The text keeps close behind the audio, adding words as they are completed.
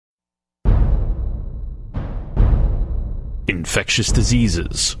infectious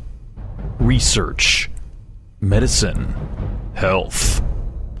diseases, research, medicine, health.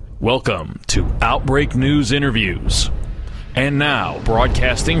 Welcome to Outbreak News Interviews. And now,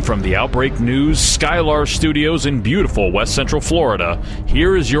 broadcasting from the Outbreak News Skylar Studios in beautiful West Central Florida,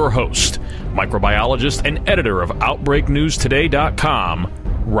 here is your host, microbiologist and editor of OutbreakNewsToday.com,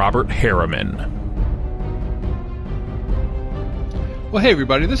 Robert Harriman. Well, hey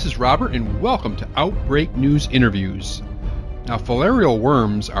everybody, this is Robert, and welcome to Outbreak News Interviews. Now, filarial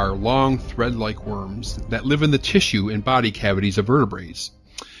worms are long, thread-like worms that live in the tissue and body cavities of vertebrates.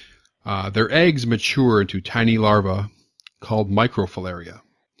 Their eggs mature into tiny larvae called Microfilaria.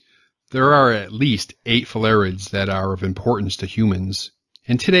 There are at least 8 filarids that are of importance to humans,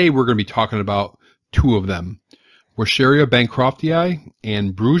 and today we're going to be talking about 2 of them, Wuchereria bancrofti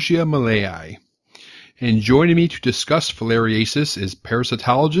and Brugia malayi. And joining me to discuss Filariasis is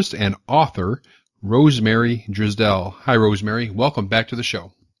parasitologist and author Rosemary Drisdelle. Hi, Rosemary. Welcome back to the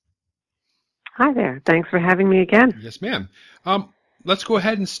show. Hi there. Thanks for having me again. Yes, ma'am. Let's go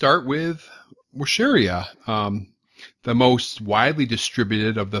ahead and start with Wuchereria, the most widely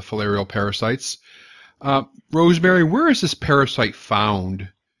distributed of the filarial parasites. Rosemary, where is this parasite found,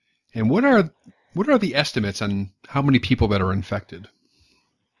 and what are the estimates on how many people that are infected?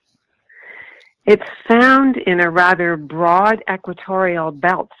 It's found in a rather broad equatorial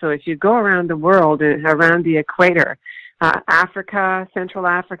belt. So if you go around the world, around the equator, Africa, Central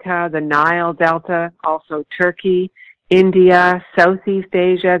Africa, the Nile Delta, also Turkey, India, Southeast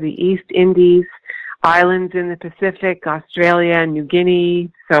Asia, the East Indies, islands in the Pacific, Australia, New Guinea.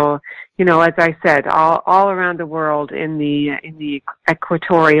 So, as I said, all around the world in the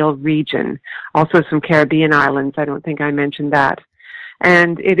equatorial region. Also some Caribbean islands. I don't think I mentioned that.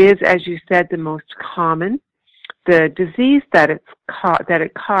 And it is, as you said, the most common. The disease that it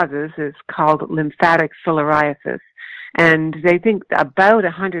causes is called lymphatic filariasis. And they think about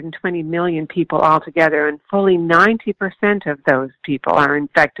 120 million people altogether, and fully 90% of those people are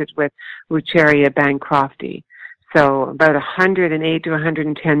infected with Wuchereria bancrofti. So about 108 to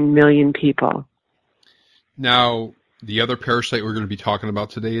 110 million people. Now, the other parasite we're going to be talking about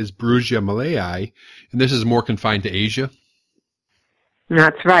today is Brugia malayi, and this is more confined to Asia.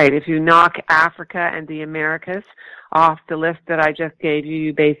 That's right. If you knock Africa and the Americas off the list that I just gave you,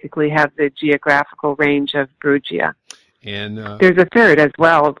 you basically have the geographical range of Brugia. And there's a third as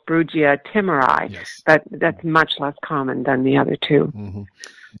well, Brugia timori, yes, but that's much less common than the other two. Mm-hmm.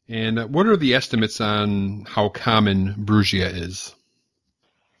 And what are the estimates on how common Brugia is?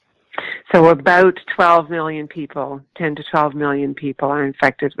 So about 12 million people, 10 to 12 million people are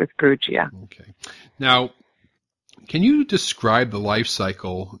infected with Brugia. Okay. Now, can you describe the life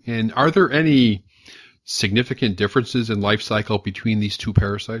cycle, and are there any significant differences in life cycle between these 2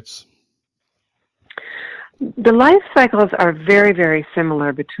 parasites? The life cycles are very, very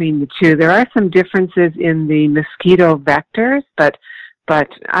similar between the 2. There are some differences in the mosquito vectors, but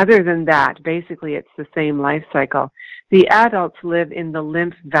other than that, basically it's the same life cycle. The adults live in the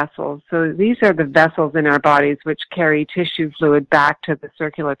lymph vessels. So these are the vessels in our bodies which carry tissue fluid back to the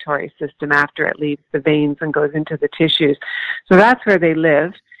circulatory system after it leaves the veins and goes into the tissues. So that's where they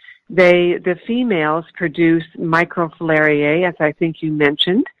live. The females produce microfilariae, as I think you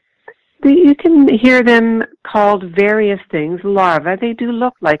mentioned. You can hear them called various things, larvae. They do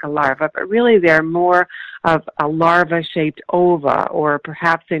look like a larva, but really they're more of a larva-shaped ova, or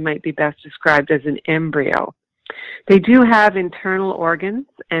perhaps they might be best described as an embryo. They do have internal organs,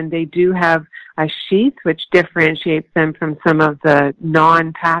 and they do have a sheath which differentiates them from some of the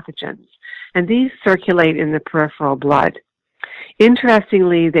non-pathogens. And these circulate in the peripheral blood.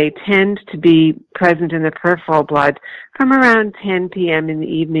 Interestingly, they tend to be present in the peripheral blood from around 10 p.m. in the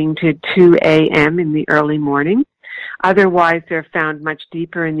evening to 2 a.m. in the early morning. Otherwise, they're found much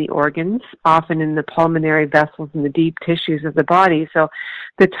deeper in the organs, often in the pulmonary vessels and the deep tissues of the body. So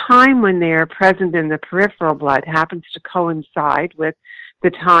the time when they are present in the peripheral blood happens to coincide with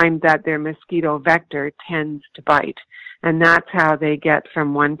the time that their mosquito vector tends to bite. And that's how they get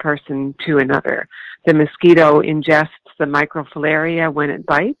from one person to another. The mosquito ingests the microfilaria when it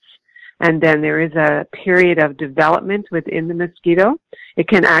bites, and then there is a period of development within the mosquito. It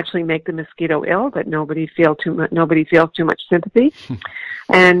can actually make the mosquito ill, but nobody feels too much sympathy.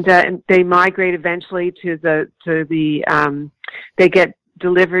 And they migrate eventually they get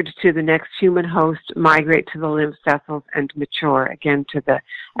delivered to the next human host, migrate to the lymph vessels, and mature again to the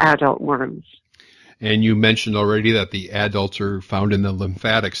adult worms. And you mentioned already that the adults are found in the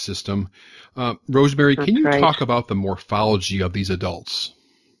lymphatic system. Rosemary, can you talk about the morphology of these adults?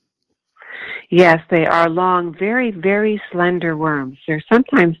 Yes, they are long, very, very slender worms. They're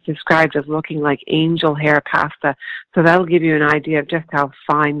sometimes described as looking like angel hair pasta, so that'll give you an idea of just how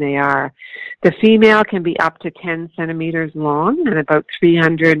fine they are. The female can be up to 10 centimeters long and about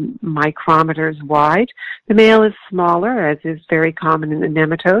 300 micrometers wide. The male is smaller, as is very common in the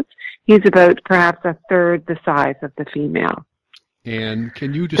nematodes. He's about perhaps a third the size of the female. And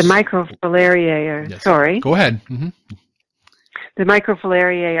can you just... The Microfilariae are, Yes. sorry. Go ahead. Mm-hmm. The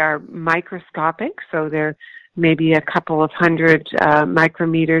Microfilariae are microscopic, so they're maybe a couple of hundred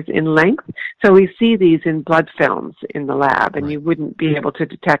micrometers in length. So we see these in blood films in the lab, and Right. you wouldn't be able to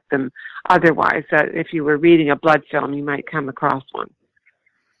detect them otherwise. If you were reading a blood film, you might come across one.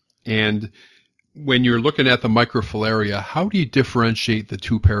 And when you're looking at the Microfilaria, how do you differentiate the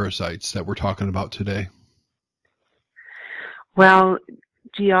two parasites that we're talking about today? Well,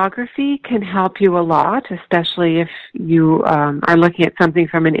 geography can help you a lot, especially if you are looking at something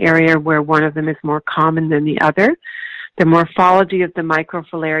from an area where one of them is more common than the other. The morphology of the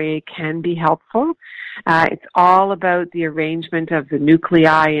Microfilariae can be helpful. It's all about the arrangement of the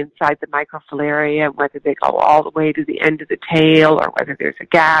nuclei inside the Microfilaria, whether they go all the way to the end of the tail or whether there's a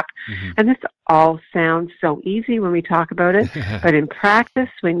gap. Mm-hmm. And this all sounds so easy when we talk about it, but in practice,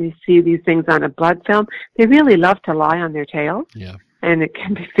 when you see these things on a blood film, they really love to lie on their tails. Yeah. And it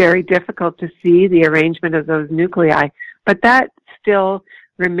can be very difficult to see the arrangement of those nuclei. But that still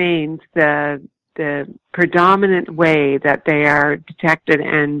remains the predominant way that they are detected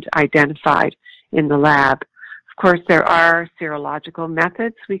and identified in the lab. Of course, there are serological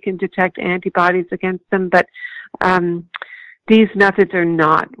methods we can detect antibodies against them, but these methods are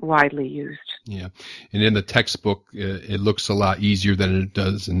not widely used. Yeah, and in the textbook, it looks a lot easier than it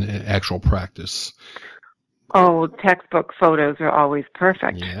does in actual practice. Oh, textbook photos are always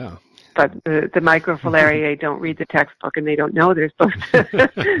perfect. Yeah. But the Microfilariae don't read the textbook, and they don't know they're supposed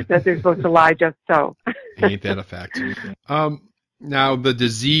to, that they're supposed to lie just so. Ain't that a fact? Now, the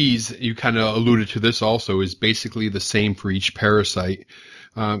disease, you kind of alluded to this also, is basically the same for each parasite.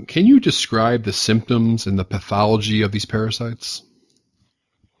 Can you describe the symptoms and the pathology of these parasites?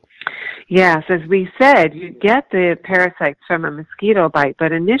 Yes, as we said, you get the parasites from a mosquito bite,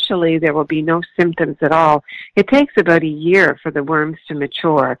 but initially there will be no symptoms at all. It takes about a year for the worms to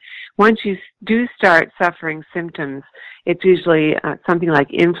mature. Once you do start suffering symptoms, it's usually something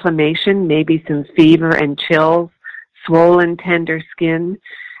like inflammation, maybe some fever and chills, swollen, tender skin,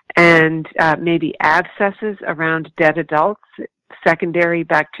 and maybe abscesses around dead adults, secondary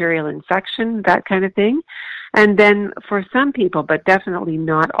bacterial infection, that kind of thing. And then for some people, but definitely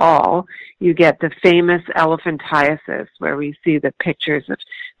not all, you get the famous elephantiasis, where we see the pictures of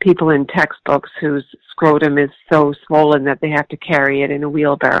people in textbooks whose scrotum is so swollen that they have to carry it in a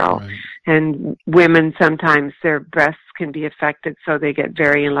wheelbarrow. Right. And women, sometimes their breasts can be affected, so they get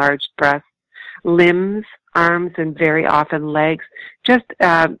very enlarged breasts. Limbs, arms, and very often legs just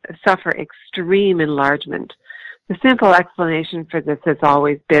suffer extreme enlargement. The simple explanation for this has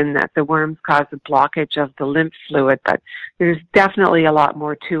always been that the worms cause a blockage of the lymph fluid, but there's definitely a lot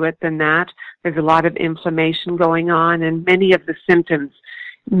more to it than that. There's a lot of inflammation going on, and many of the symptoms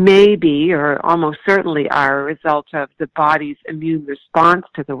may be, or almost certainly are, a result of the body's immune response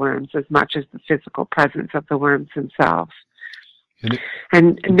to the worms as much as the physical presence of the worms themselves.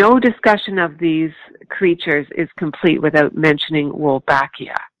 And no discussion of these creatures is complete without mentioning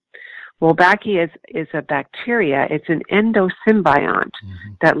Wolbachia. Wolbachia is a bacteria. It's an endosymbiont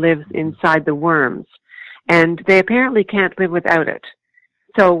that lives inside the worms, and they apparently can't live without it.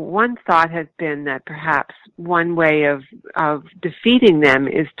 So one thought has been that perhaps one way of defeating them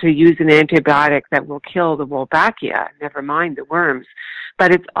is to use an antibiotic that will kill the Wolbachia, never mind the worms.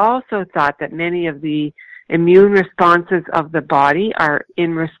 But it's also thought that many of the immune responses of the body are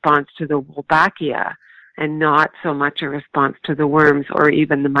in response to the Wolbachia, and not so much a response to the worms or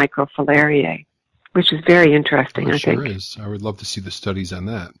even the Microfilariae, which is very interesting, I think. Sure is. I would love to see the studies on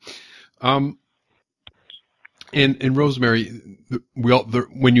that. And Rosemary,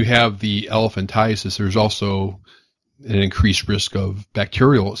 when you have the elephantiasis, there's also an increased risk of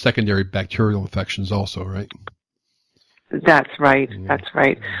secondary bacterial infections also, right? That's right. That's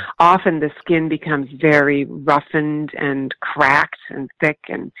right. Often the skin becomes very roughened and cracked and thick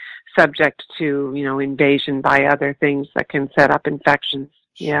and subject to, invasion by other things that can set up infections.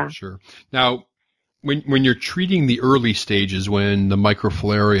 Yeah. Sure. Now, when you're treating the early stages, when the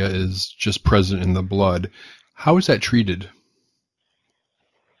Microfilaria is just present in the blood, how is that treated?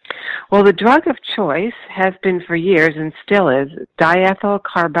 Well, the drug of choice has been for years and still is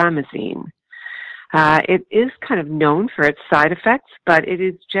diethylcarbamazine. It is kind of known for its side effects, but it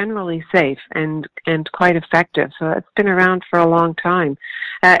is generally safe and quite effective. So it's been around for a long time.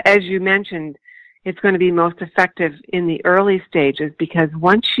 As you mentioned, it's going to be most effective in the early stages because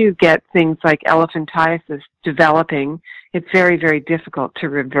once you get things like elephantiasis developing, it's very, very difficult to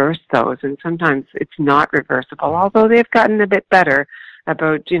reverse those, and sometimes it's not reversible, although they've gotten a bit better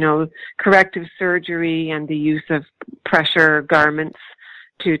about, corrective surgery and the use of pressure garments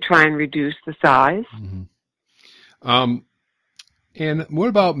to try and reduce the size. Mm-hmm. And what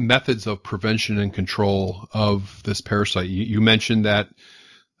about methods of prevention and control of this parasite? You mentioned that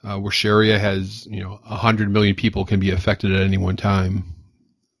Wuchereria has, 100 million people can be affected at any one time.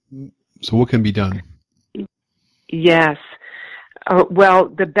 So what can be done? Yes. Well,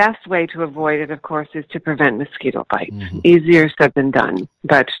 the best way to avoid it, of course, is to prevent mosquito bites. Mm-hmm. Easier said than done.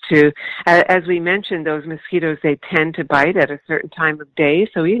 But as we mentioned, those mosquitoes, they tend to bite at a certain time of day.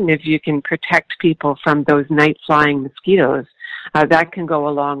 So even if you can protect people from those night-flying mosquitoes, that can go a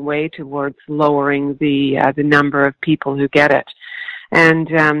long way towards lowering the number of people who get it.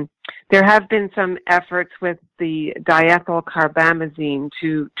 And there have been some efforts with the diethylcarbamazine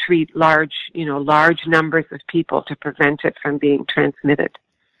to treat large numbers of people to prevent it from being transmitted.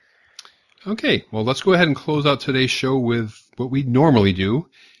 Okay, well, let's go ahead and close out today's show with what we normally do.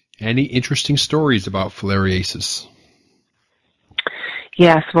 Any interesting stories about filariasis?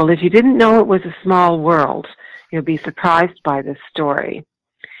 Yes, well, if you didn't know it was a small world, you'll be surprised by this story.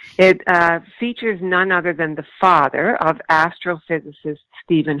 It features none other than the father of astrophysicist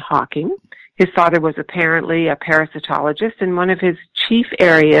Stephen Hawking. His father was apparently a parasitologist, and one of his chief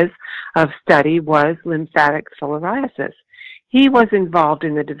areas of study was lymphatic filariasis. He was involved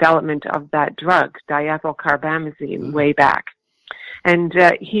in the development of that drug, diethylcarbamazine, way back. And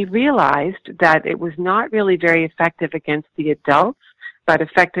he realized that it was not really very effective against the adults, but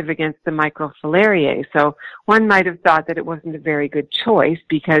effective against the microfilariae. So one might have thought that it wasn't a very good choice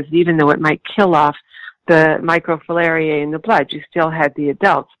because even though it might kill off the microfilariae in the blood, you still had the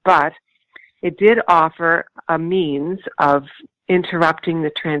adults. But it did offer a means of interrupting the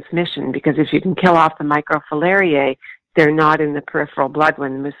transmission because if you can kill off the microfilariae, they're not in the peripheral blood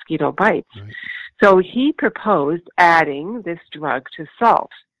when the mosquito bites. Right. So he proposed adding this drug to salt.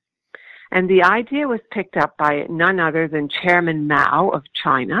 And the idea was picked up by none other than Chairman Mao of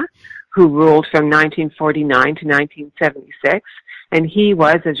China, who ruled from 1949 to 1976. And he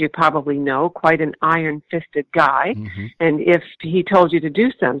was, as you probably know, quite an iron-fisted guy. Mm-hmm. And if he told you to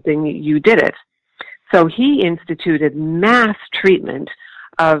do something, you did it. So he instituted mass treatment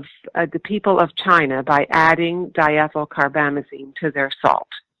of the people of China by adding diethylcarbamazine to their salt.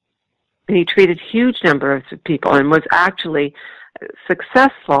 And he treated huge numbers of people and was actually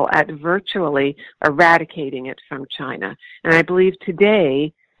successful at virtually eradicating it from China. And I believe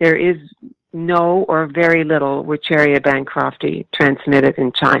today there is no or very little Wuchereria bancrofti transmitted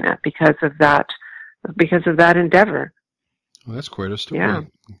in China because of that endeavor. Well, that's quite a story. Yeah.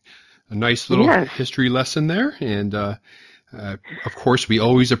 A nice little history lesson there. And of course, we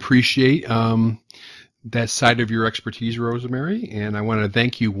always appreciate that side of your expertise, Rosemary, and I want to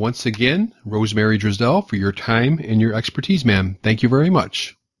thank you once again, Rosemary Drisdelle, for your time and your expertise, ma'am. Thank you very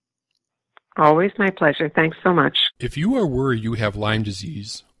much. Always my pleasure. Thanks so much. If you are worried you have Lyme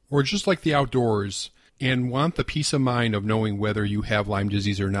disease, or just like the outdoors, and want the peace of mind of knowing whether you have Lyme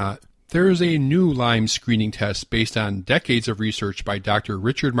disease or not, there is a new Lyme screening test based on decades of research by Dr.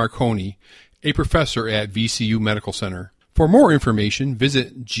 Richard Marconi, a professor at VCU Medical Center. For more information,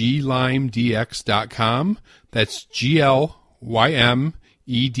 visit glymedx.com. That's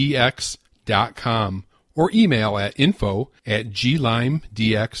glymedx.com. Or email at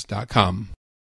info@glymedx.com.